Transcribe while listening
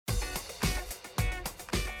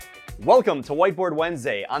Welcome to Whiteboard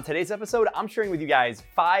Wednesday. On today's episode, I'm sharing with you guys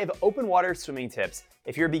 5 open water swimming tips.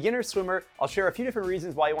 If you're a beginner swimmer, I'll share a few different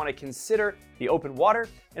reasons why you want to consider the open water.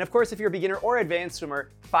 And of course, if you're a beginner or advanced swimmer,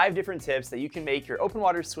 5 different tips that you can make your open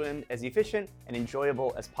water swim as efficient and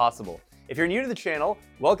enjoyable as possible. If you're new to the channel,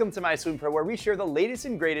 welcome to My Swim Pro, where we share the latest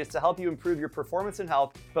and greatest to help you improve your performance and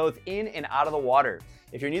health both in and out of the water.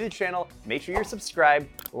 If you're new to the channel, make sure you're subscribed,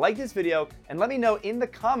 like this video, and let me know in the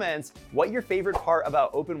comments what your favorite part about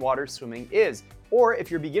open water swimming is. Or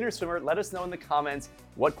if you're a beginner swimmer, let us know in the comments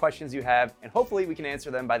what questions you have, and hopefully we can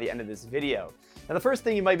answer them by the end of this video. Now, the first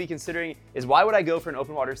thing you might be considering is, why would I go for an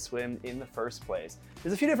open water swim in the first place?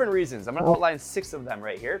 There's a few different reasons. I'm gonna outline 6 of them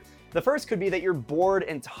right here. The first could be that you're bored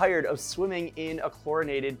and tired of swimming in a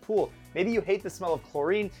chlorinated pool. Maybe you hate the smell of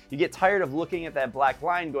chlorine, you get tired of looking at that black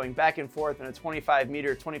line going back and forth in a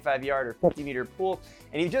 25-meter, 25-yard, or 50-meter pool,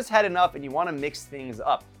 and you've just had enough and you wanna mix things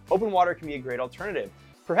up. Open water can be a great alternative.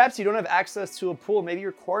 Perhaps you don't have access to a pool, maybe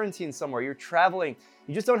you're quarantined somewhere, you're traveling,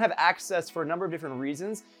 you just don't have access for a number of different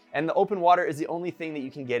reasons, and the open water is the only thing that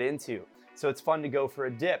you can get into. So it's fun to go for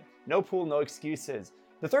a dip. No pool, no excuses.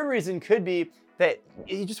 The third reason could be that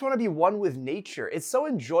you just want to be one with nature. It's so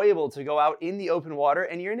enjoyable to go out in the open water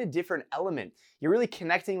and you're in a different element. You're really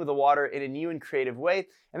connecting with the water in a new and creative way,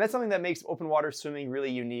 and that's something that makes open water swimming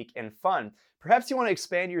really unique and fun. Perhaps you want to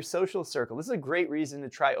expand your social circle. This is a great reason to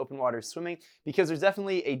try open water swimming because there's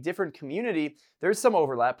definitely a different community. There's some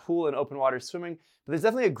overlap, pool and open water swimming, but there's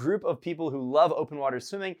definitely a group of people who love open water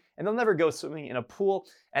swimming and they'll never go swimming in a pool,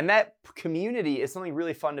 and that community is something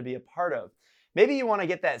really fun to be a part of. Maybe you want to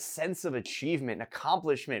get that sense of achievement and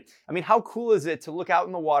accomplishment. I mean, how cool is it to look out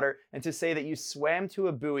in the water and to say that you swam to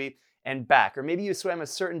a buoy and back? Or maybe you swam a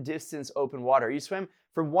certain distance open water. You swam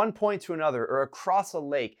from one point to another, or across a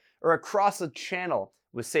lake, or across a channel,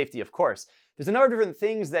 with safety, of course. There's a number of different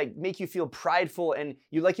things that make you feel prideful and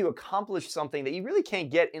you accomplished something that you really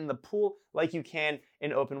can't get in the pool like you can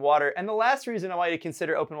in open water. And the last reason I want you to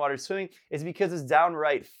consider open water swimming is because it's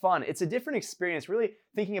downright fun. It's a different experience, really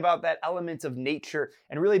thinking about that element of nature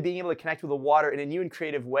and really being able to connect with the water in a new and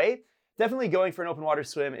creative way. Definitely going for an open water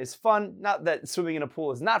swim is fun. Not that swimming in a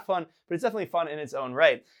pool is not fun, but it's definitely fun in its own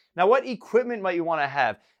right. Now, what equipment might you want to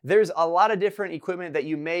have? There's a lot of different equipment that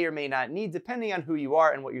you may or may not need depending on who you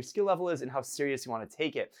are and what your skill level is and how serious you want to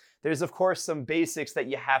take it. There's, of course, some basics that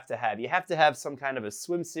you have to have. You have to have some kind of a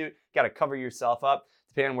swimsuit. Got to cover yourself up.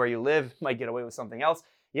 Depending on where you live, might get away with something else.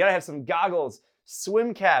 You got to have some goggles,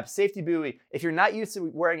 swim cap, safety buoy. If you're not used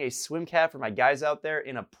to wearing a swim cap, for my guys out there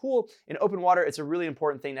in a pool, in open water, it's a really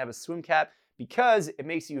important thing to have a swim cap because it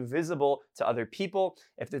makes you visible to other people.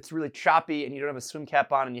 If it's really choppy and you don't have a swim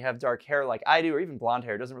cap on and you have dark hair like I do, or even blonde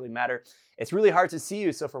hair, it doesn't really matter. It's really hard to see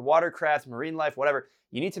you. So for watercraft, marine life, whatever,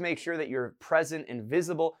 you need to make sure that you're present and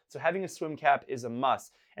visible. So having a swim cap is a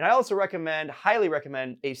must. And I also highly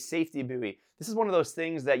recommend a safety buoy. This is one of those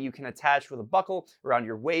things that you can attach with a buckle around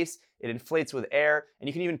your waist. It inflates with air, and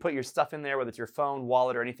you can even put your stuff in there, whether it's your phone,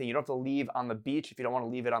 wallet, or anything. You don't have to leave on the beach if you don't want to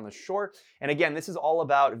leave it on the shore. And again, this is all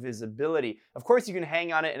about visibility. Of course, you can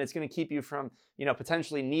hang on it, and it's going to keep you from,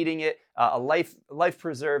 potentially needing it, a life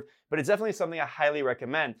preserve, but it's definitely something I highly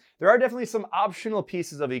recommend. There are definitely some optional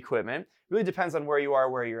pieces of equipment. Really depends on where you are,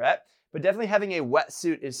 where you're at. But definitely having a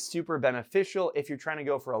wetsuit is super beneficial if you're trying to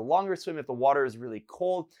go for a longer swim, if the water is really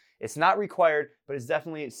cold. It's not required, but it's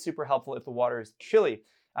definitely super helpful if the water is chilly.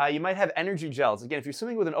 You might have energy gels. Again, if you're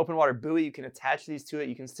swimming with an open water buoy, you can attach these to it.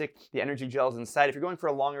 You can stick the energy gels inside. If you're going for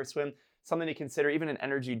a longer swim, something to consider, even an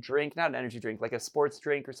energy drink, not an energy drink, like a sports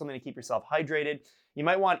drink or something to keep yourself hydrated. You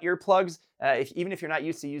might want earplugs. Even if you're not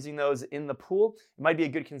used to using those in the pool, it might be a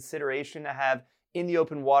good consideration to have in the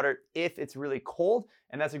open water if it's really cold,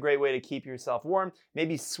 and that's a great way to keep yourself warm.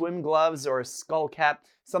 Maybe swim gloves or a skull cap,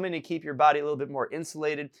 something to keep your body a little bit more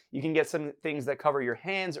insulated. You can get some things that cover your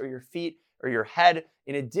hands or your feet or your head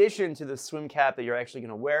in addition to the swim cap that you're actually going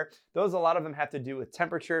to wear. A lot of them have to do with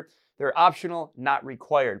temperature. They're optional, not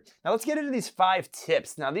required. Now let's get into these 5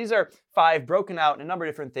 tips. Now these are 5 broken out in a number of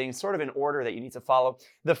different things, sort of in order that you need to follow.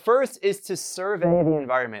 The first is to survey the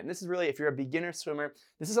environment. And this is really, if you're a beginner swimmer,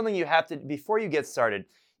 this is something you have to, before you get started,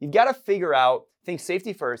 you've got to figure out, think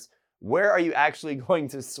safety first, where are you actually going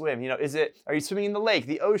to swim? Are you swimming in the lake,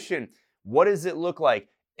 the ocean? What does it look like?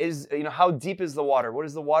 How deep is the water? What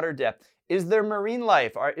is the water depth? Is there marine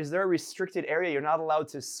life? Is there a restricted area you're not allowed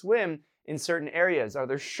to swim in certain areas? Are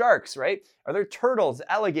there sharks, right? Are there turtles,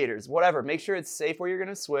 alligators, whatever? Make sure it's safe where you're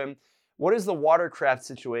gonna swim. What is the watercraft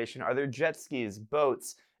situation? Are there jet skis,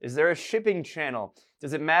 boats? Is there a shipping channel?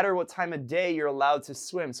 Does it matter what time of day you're allowed to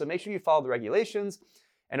swim? So make sure you follow the regulations.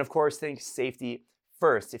 And of course, think safety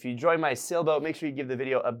first. If you join my sailboat, make sure you give the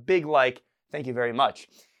video a big like. Thank you very much.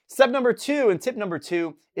 Step number 2 and tip number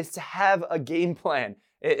 2 is to have a game plan.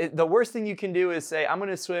 The worst thing you can do is say, I'm going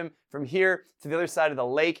to swim from here to the other side of the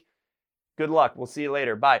lake. Good luck. We'll see you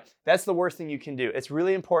later. Bye. That's the worst thing you can do. It's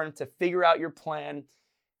really important to figure out your plan,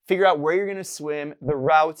 figure out where you're going to swim, the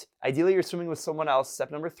route. Ideally, you're swimming with someone else.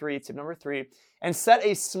 Step number 3, tip number 3, and set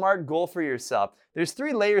a SMART goal for yourself. There's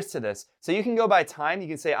 3 layers to this. So you can go by time. You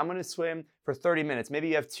can say, I'm going to swim for 30 minutes. Maybe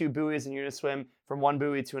you have 2 buoys and you're going to swim from one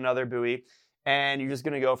buoy to another buoy, and you're just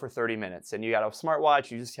going to go for 30 minutes. And you got a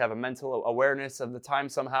smartwatch. You just have a mental awareness of the time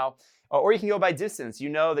somehow. Or you can go by distance. You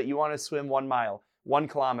know that you want to swim 1 mile, 1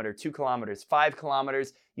 kilometer, 2 kilometers, 5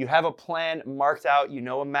 kilometers. You have a plan marked out. You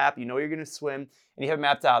know a map. You know you're going to swim, and you have it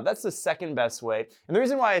mapped out. That's the second best way. And the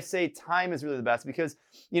reason why I say time is really the best because,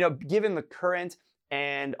 given the current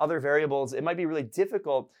and other variables, it might be really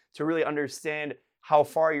difficult to really understand how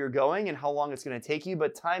far you're going and how long it's going to take you.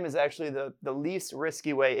 But time is actually the least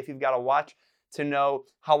risky way if you've got a watch to know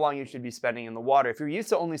how long you should be spending in the water. If you're used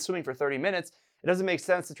to only swimming for 30 minutes, it doesn't make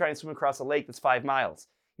sense to try and swim across a lake that's 5 miles.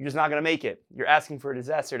 You're just not going to make it. You're asking for a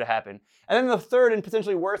disaster to happen. And then the third and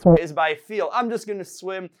potentially worst way is by feel. I'm just going to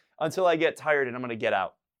swim until I get tired and I'm going to get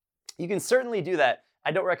out. You can certainly do that.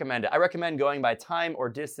 I don't recommend it. I recommend going by time or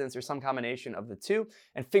distance or some combination of the two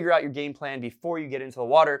and figure out your game plan before you get into the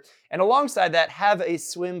water. And alongside that, have a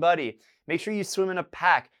swim buddy. Make sure you swim in a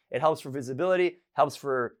pack. It helps for visibility, helps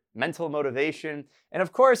for mental motivation, and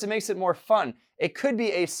of course, it makes it more fun. It could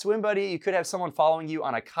be a swim buddy. You could have someone following you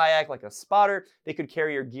on a kayak like a spotter. They could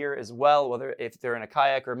carry your gear as well, whether if they're in a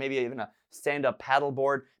kayak or maybe even a stand-up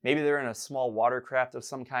paddleboard. Maybe they're in a small watercraft of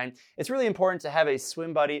some kind. It's really important to have a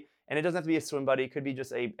swim buddy, and it doesn't have to be a swim buddy. It could be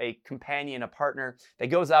just a companion, a partner that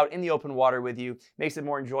goes out in the open water with you, makes it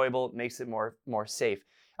more enjoyable, makes it more safe.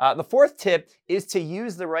 The fourth tip is to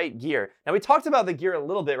use the right gear. Now, we talked about the gear a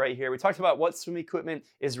little bit right here. We talked about what swim equipment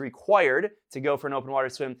is required to go for an open water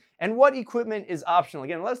swim and what equipment is optional.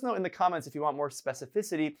 Again, let us know in the comments if you want more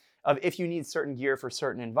specificity of if you need certain gear for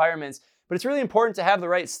certain environments. But it's really important to have the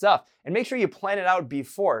right stuff and make sure you plan it out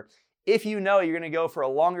before. If you know you're going to go for a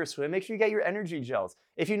longer swim, make sure you get your energy gels.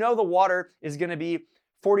 If you know the water is going to be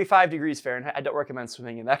 45 degrees Fahrenheit, I don't recommend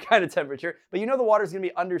swimming in that kind of temperature, but you know the water is going to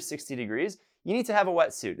be under 60 degrees, you need to have a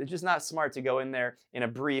wetsuit. It's just not smart to go in there in a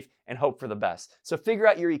brief and hope for the best. So figure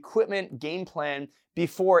out your equipment game plan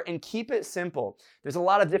before and keep it simple. There's a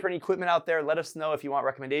lot of different equipment out there. Let us know if you want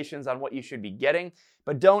recommendations on what you should be getting,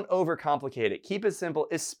 but don't overcomplicate it. Keep it simple,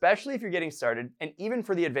 especially if you're getting started. And even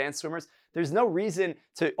for the advanced swimmers, there's no reason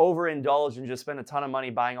to overindulge and just spend a ton of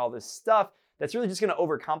money buying all this stuff that's really just going to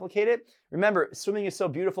overcomplicate it. Remember, swimming is so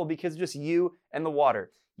beautiful because it's just you and the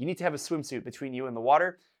water. You need to have a swimsuit between you and the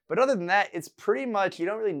water. But other than that, it's pretty much, you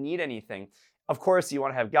don't really need anything. Of course, you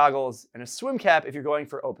want to have goggles and a swim cap if you're going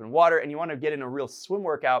for open water and you want to get in a real swim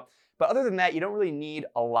workout. But other than that, you don't really need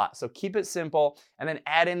a lot. So keep it simple and then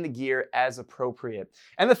add in the gear as appropriate.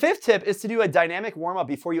 And the fifth tip is to do a dynamic warm-up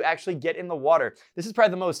before you actually get in the water. This is probably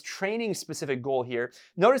the most training-specific goal here.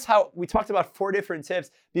 Notice how we talked about 4 different tips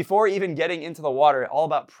before even getting into the water, all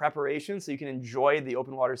about preparation so you can enjoy the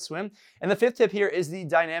open water swim. And the fifth tip here is the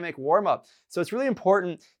dynamic warm-up. So it's really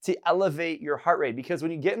important to elevate your heart rate because when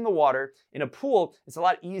you get in the water, in a pool, it's a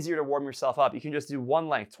lot easier to warm yourself up. You can just do one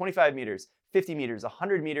length, 25 meters, 50 meters,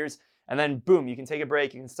 100 meters, and then boom, you can take a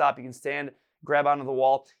break, you can stop, you can stand, grab onto the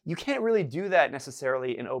wall. You can't really do that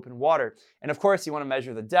necessarily in open water. And of course, you want to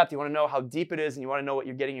measure the depth, you want to know how deep it is, and you want to know what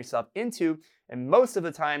you're getting yourself into. And most of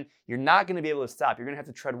the time, you're not going to be able to stop. You're going to have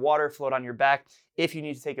to tread water, float on your back if you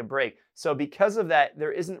need to take a break. So because of that,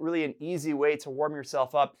 there isn't really an easy way to warm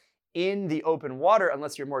yourself up in the open water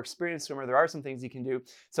unless you're a more experienced swimmer. There are some things you can do.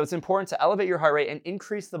 So it's important to elevate your heart rate and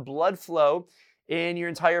increase the blood flow in your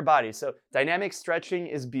entire body. So dynamic stretching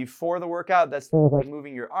is before the workout. That's like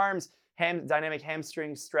moving your arms, dynamic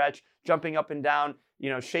hamstring stretch, jumping up and down,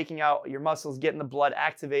 shaking out your muscles, getting the blood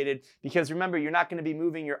activated. Because remember, you're not going to be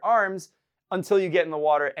moving your arms until you get in the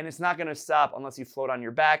water, and it's not going to stop unless you float on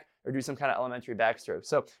your back or do some kind of elementary backstroke.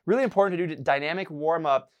 So really important to do dynamic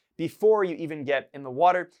warm-up before you even get in the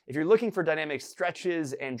water. If you're looking for dynamic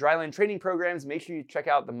stretches and dryland training programs, make sure you check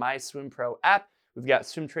out the MySwimPro app. We've got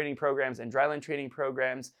swim training programs and dryland training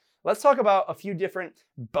programs. Let's talk about a few different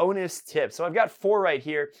bonus tips. So I've got 4 right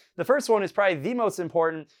here. The first one is probably the most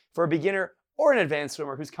important for a beginner or an advanced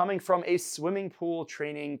swimmer who's coming from a swimming pool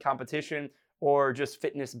training competition or just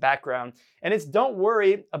fitness background. And it's don't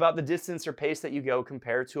worry about the distance or pace that you go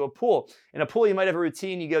compared to a pool. In a pool, you might have a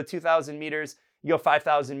routine. You go 2,000 meters, you go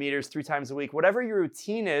 5,000 meters 3 times a week. Whatever your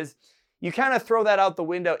routine is, you kind of throw that out the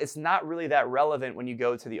window. It's not really that relevant when you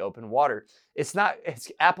go to the open water. It's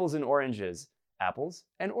apples and oranges. Apples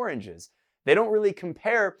and oranges. They don't really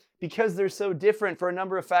compare because they're so different for a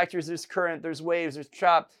number of factors. There's current, there's waves, there's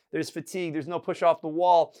chop, there's fatigue, there's no push off the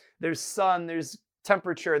wall, there's sun, there's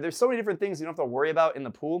temperature. There's so many different things you don't have to worry about in the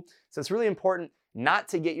pool. So it's really important not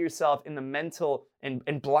to get yourself in the mental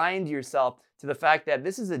and blind yourself to the fact that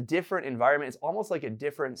this is a different environment. It's almost like a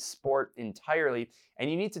different sport entirely, and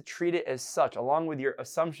you need to treat it as such along with your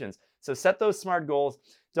assumptions. So set those SMART goals.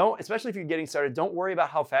 Especially if you're getting started, don't worry about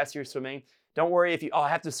how fast you're swimming. Don't worry if I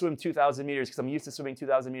have to swim 2,000 meters because I'm used to swimming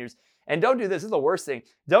 2,000 meters. And don't do this is the worst thing.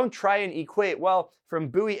 Don't try and equate, well, from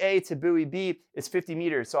buoy A to buoy B is 50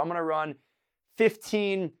 meters. So I'm gonna run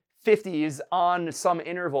 15 50s on some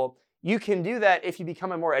interval. You can do that if you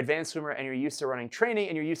become a more advanced swimmer and you're used to running training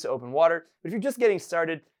and you're used to open water. But if you're just getting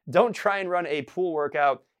started, don't try and run a pool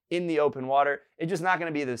workout in the open water. It's just not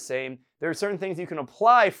gonna be the same. There are certain things you can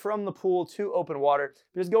apply from the pool to open water.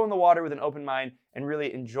 Just go in the water with an open mind and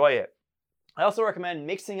really enjoy it. I also recommend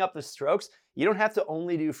mixing up the strokes. You don't have to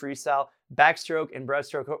only do freestyle. Backstroke and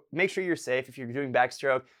breaststroke, make sure you're safe if you're doing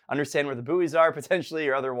backstroke. Understand where the buoys are potentially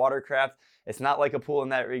or other watercraft. It's not like a pool in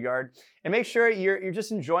that regard. And make sure you're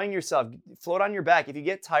just enjoying yourself. Float on your back. If you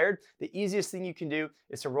get tired, the easiest thing you can do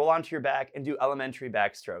is to roll onto your back and do elementary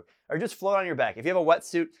backstroke. Or just float on your back. If you have a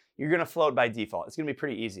wetsuit, you're gonna float by default. It's gonna be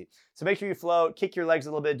pretty easy. So make sure you float, kick your legs a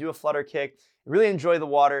little bit, do a flutter kick, really enjoy the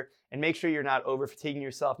water, and make sure you're not over fatiguing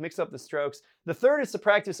yourself. Mix up the strokes. The third is to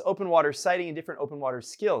practice open water sighting and different open water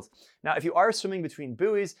skills. Now, if you are swimming between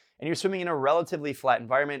buoys and you're swimming in a relatively flat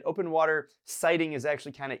environment, open water sighting is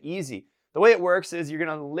actually kind of easy. The way it works is you're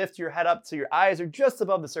gonna lift your head up so your eyes are just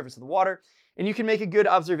above the surface of the water, and you can make a good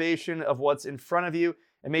observation of what's in front of you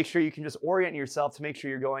and make sure you can just orient yourself to make sure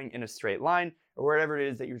you're going in a straight line or wherever it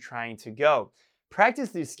is that you're trying to go.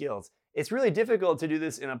 Practice these skills. It's really difficult to do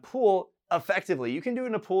this in a pool effectively. You can do it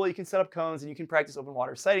in a pool, you can set up cones, and you can practice open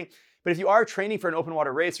water sighting. But if you are training for an open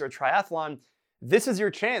water race or a triathlon, this is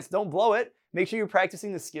your chance. Don't blow it. Make sure you're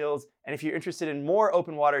practicing the skills. And if you're interested in more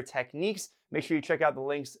open water techniques, make sure you check out the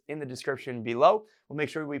links in the description below. We'll make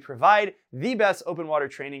sure we provide the best open water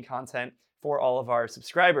training content for all of our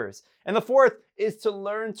subscribers. And the fourth is to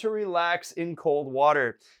learn to relax in cold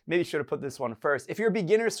water. Maybe should have put this one first. If you're a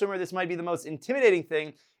beginner swimmer, this might be the most intimidating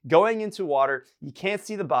thing. Going into water, you can't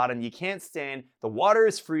see the bottom, you can't stand, the water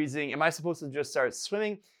is freezing. Am I supposed to just start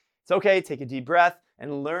swimming? It's okay, take a deep breath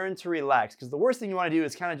and learn to relax, because the worst thing you want to do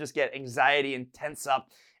is kind of just get anxiety and tense up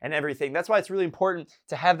and everything. That's why it's really important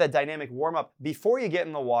to have that dynamic warm up before you get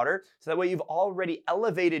in the water, so that way you've already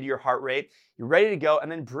elevated your heart rate, you're ready to go,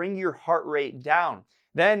 and then bring your heart rate down.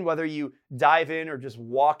 Then whether you dive in or just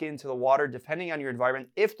walk into the water, depending on your environment,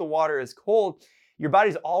 if the water is cold, your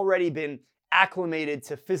body's already been acclimated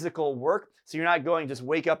to physical work. So you're not going just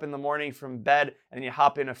wake up in the morning from bed and then you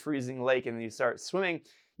hop in a freezing lake and then you start swimming.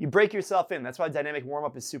 You break yourself in. That's why dynamic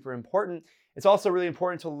warm-up is super important. It's also really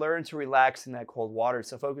important to learn to relax in that cold water.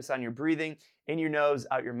 So focus on your breathing, in your nose,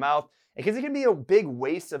 out your mouth, because it can be a big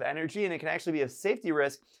waste of energy and it can actually be a safety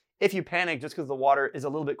risk if you panic just because the water is a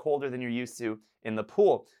little bit colder than you're used to in the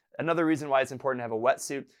pool. Another reason why it's important to have a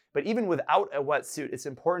wetsuit. But even without a wetsuit, it's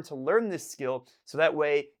important to learn this skill so that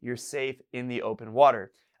way you're safe in the open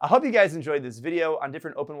water. I hope you guys enjoyed this video on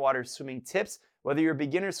different open water swimming tips, whether you're a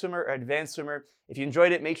beginner swimmer or advanced swimmer. If you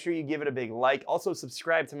enjoyed it, make sure you give it a big like. Also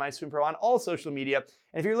subscribe to MySwimPro on all social media.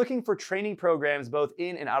 And if you're looking for training programs both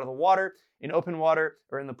in and out of the water, in open water,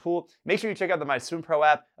 or in the pool, make sure you check out the MySwimPro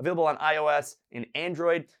app, available on iOS and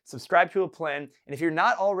Android. Subscribe to a plan. And if you're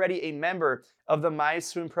not already a member of the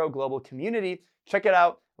MySwimPro global community, check it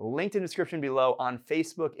out. Linked in the description below on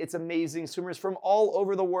Facebook. It's amazing. Swimmers from all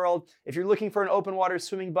over the world. If you're looking for an open water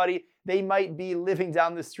swimming buddy, they might be living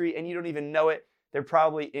down the street and you don't even know it. They're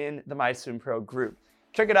probably in the MySwimPro group.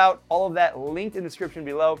 Check it out. All of that linked in the description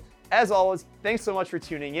below. As always, thanks so much for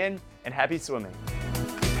tuning in and happy swimming.